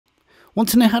Want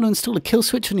to know how to install a kill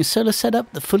switch on your solar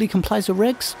setup that fully complies with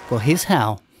regs? Well, here's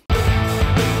how.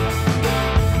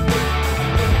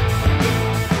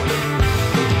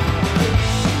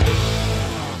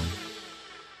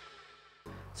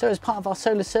 So as part of our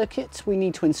solar circuit, we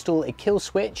need to install a kill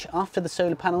switch after the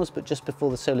solar panels, but just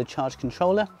before the solar charge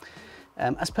controller.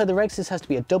 As per the regs, this has to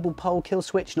be a double pole kill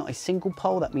switch, not a single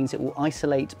pole. That means it will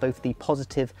isolate both the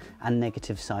positive and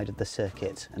negative side of the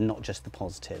circuit, and not just the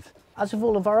positive. As with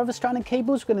all of our other stranded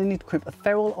cables, we're going to need to crimp a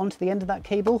ferrule onto the end of that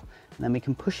cable, and then we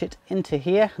can push it into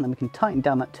here, and then we can tighten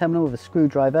down that terminal with a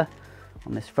screwdriver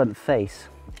on this front face.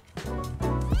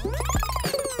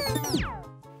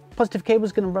 Positive cable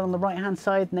is going to run on the right hand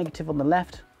side, negative on the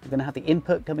left. We're going to have the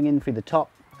input coming in through the top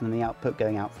and then the output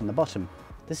going out from the bottom.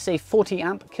 This is a 40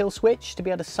 amp kill switch. To be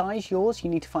able to size yours, you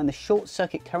need to find the short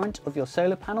circuit current of your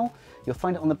solar panel. You'll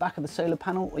find it on the back of the solar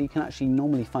panel, or you can actually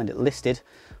normally find it listed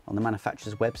on the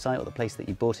manufacturer's website or the place that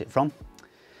you bought it from.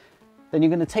 Then you're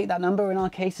going to take that number, in our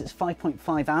case it's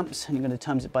 5.5 amps, and you're going to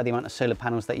times it by the amount of solar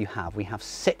panels that you have. We have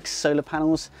 6 solar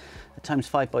panels, times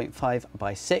 5.5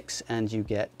 by 6, and you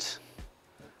get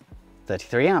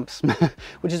 33 amps,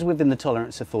 which is within the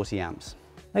tolerance of 40 amps.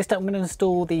 Next up, I'm going to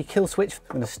install the kill switch.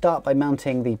 I'm going to start by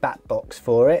mounting the bat box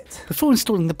for it. Before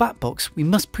installing the bat box, we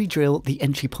must pre-drill the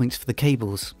entry points for the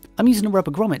cables. I'm using a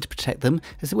rubber grommet to protect them,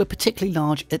 as they were particularly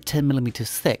large at 10mm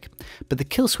thick, but the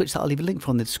kill switch that I'll leave a link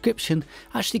for in the description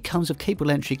actually comes with cable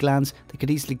entry glands that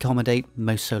could easily accommodate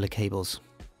most solar cables.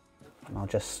 And I'll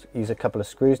just use a couple of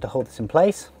screws to hold this in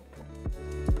place.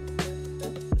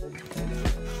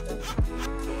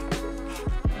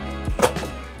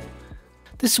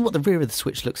 This is what the rear of the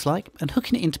switch looks like, and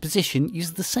hooking it into position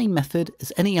uses the same method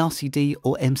as any RCD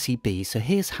or MCB, so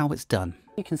here's how it's done.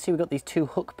 You can see we've got these 2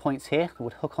 hook points here that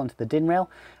would hook onto the DIN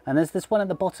rail, and there's this one at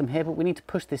the bottom here, but we need to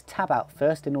push this tab out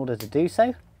first in order to do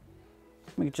so.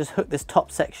 We can just hook this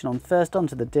top section on first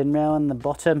onto the DIN rail and the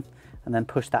bottom, and then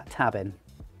push that tab in.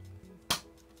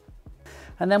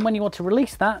 And then when you want to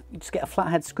release that, you just get a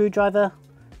flathead screwdriver,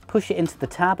 push it into the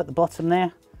tab at the bottom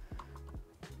there,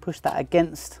 push that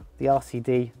against the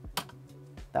RCD,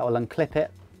 that will unclip it,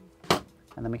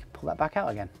 and then we can pull that back out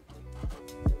again.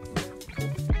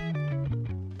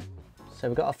 So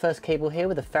we've got our first cable here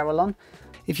with a ferrule on.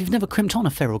 If you've never crimped on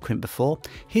a ferrule crimp before,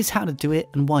 here's how to do it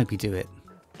and why we do it.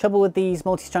 Trouble with these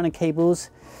multi-stranded cables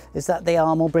is that they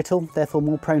are more brittle, therefore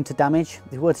more prone to damage.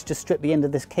 If you were to just strip the end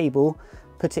of this cable,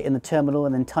 put it in the terminal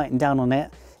and then tighten down on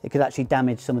it, it could actually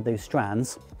damage some of those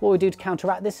strands. What we do to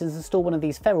counteract this is install one of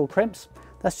these ferrule crimps.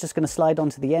 That's just going to slide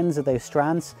onto the ends of those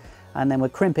strands, and then we'll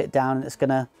crimp it down, and it's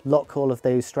going to lock all of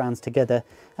those strands together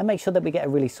and make sure that we get a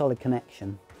really solid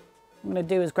connection. What I'm going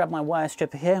to do is grab my wire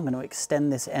stripper here. I'm going to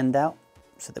extend this end out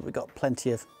so that we've got plenty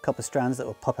of copper strands that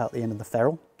will pop out the end of the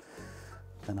ferrule.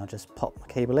 Then I'll just pop my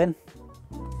cable in,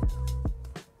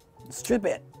 strip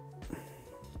it.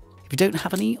 If you don't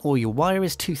have any, or your wire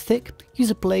is too thick,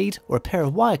 use a blade or a pair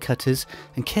of wire cutters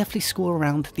and carefully score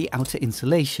around the outer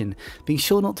insulation, being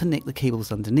sure not to nick the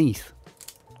cables underneath.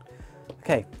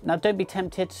 Okay, now don't be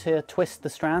tempted to twist the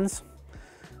strands.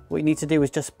 What you need to do is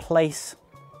just place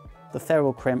the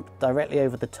ferrule crimp directly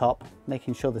over the top,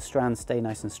 making sure the strands stay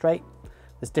nice and straight.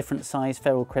 There's different size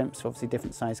ferrule crimps, obviously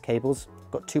different size cables.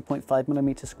 I've got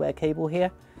 2.5mm square cable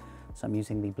here, so I'm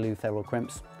using the blue ferrule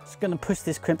crimps. Just going to push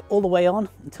this crimp all the way on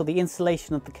until the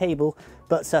insulation of the cable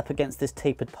butts up against this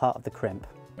tapered part of the crimp.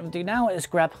 What I'll do now is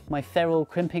grab my ferrule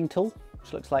crimping tool,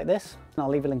 which looks like this. And I'll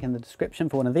leave a link in the description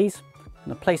for one of these. I'm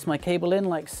going to place my cable in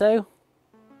like so,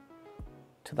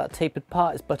 till that tapered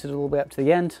part is butted all the way up to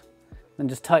the end. Then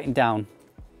just tighten down,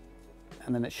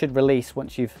 and then it should release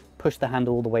once you've pushed the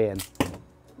handle all the way in.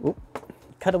 Oop.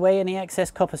 Cut away any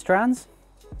excess copper strands,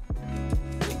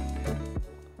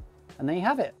 and there you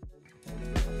have it.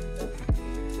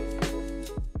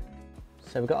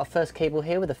 So we've got our first cable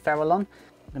here with a ferrule on.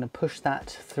 I'm going to push that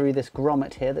through this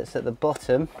grommet here that's at the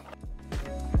bottom.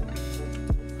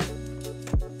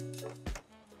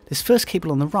 This first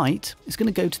cable on the right is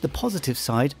going to go to the positive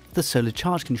side of the solar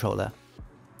charge controller.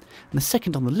 And the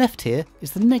second on the left here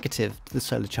is the negative to the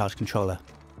solar charge controller.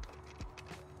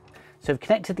 So we've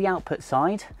connected the output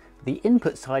side. The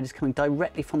input side is coming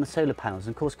directly from the solar panels,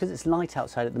 and of course, because it's light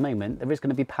outside at the moment, there is going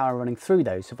to be power running through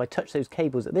those. So if I touch those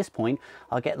cables at this point,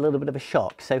 I'll get a little bit of a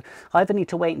shock. So I either need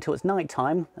to wait until it's night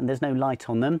time and there's no light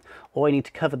on them, or I need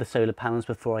to cover the solar panels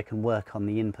before I can work on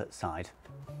the input side.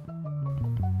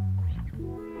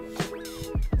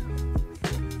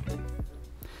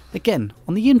 Again,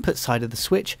 on the input side of the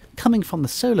switch, coming from the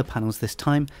solar panels this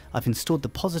time, I've installed the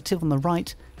positive on the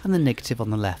right and the negative on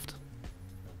the left.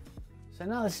 So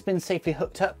now this has been safely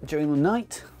hooked up during the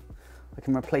night, I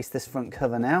can replace this front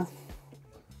cover now.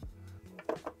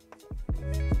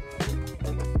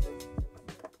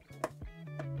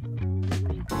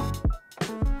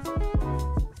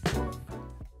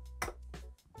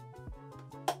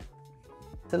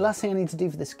 The last thing I need to do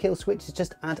for this kill switch is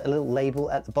just add a little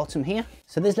label at the bottom here.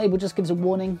 So this label just gives a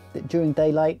warning that during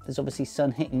daylight there's obviously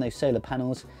sun hitting those solar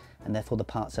panels and therefore the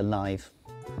parts are live.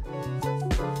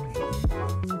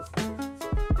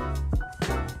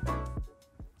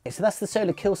 So that's the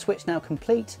solar kill switch now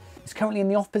complete. It's currently in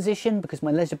the off position because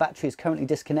my leisure battery is currently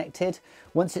disconnected.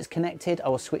 Once it's connected, I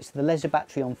will switch the leisure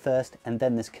battery on first and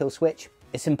then this kill switch.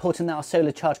 It's important that our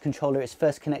solar charge controller is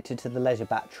first connected to the leisure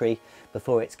battery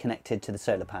before it's connected to the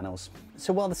solar panels.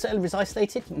 So while the solar is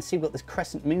isolated, you can see we've got this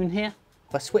crescent moon here.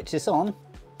 If I switch this on,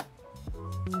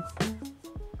 you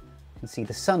can see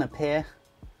the sun appear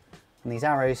and these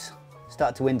arrows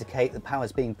start to indicate the power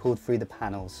is being pulled through the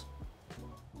panels.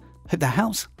 Hope that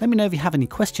helps. Let me know if you have any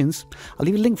questions. I'll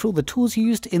leave a link for all the tools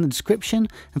used in the description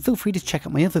and feel free to check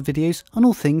out my other videos on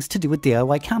all things to do with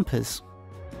DIY campers.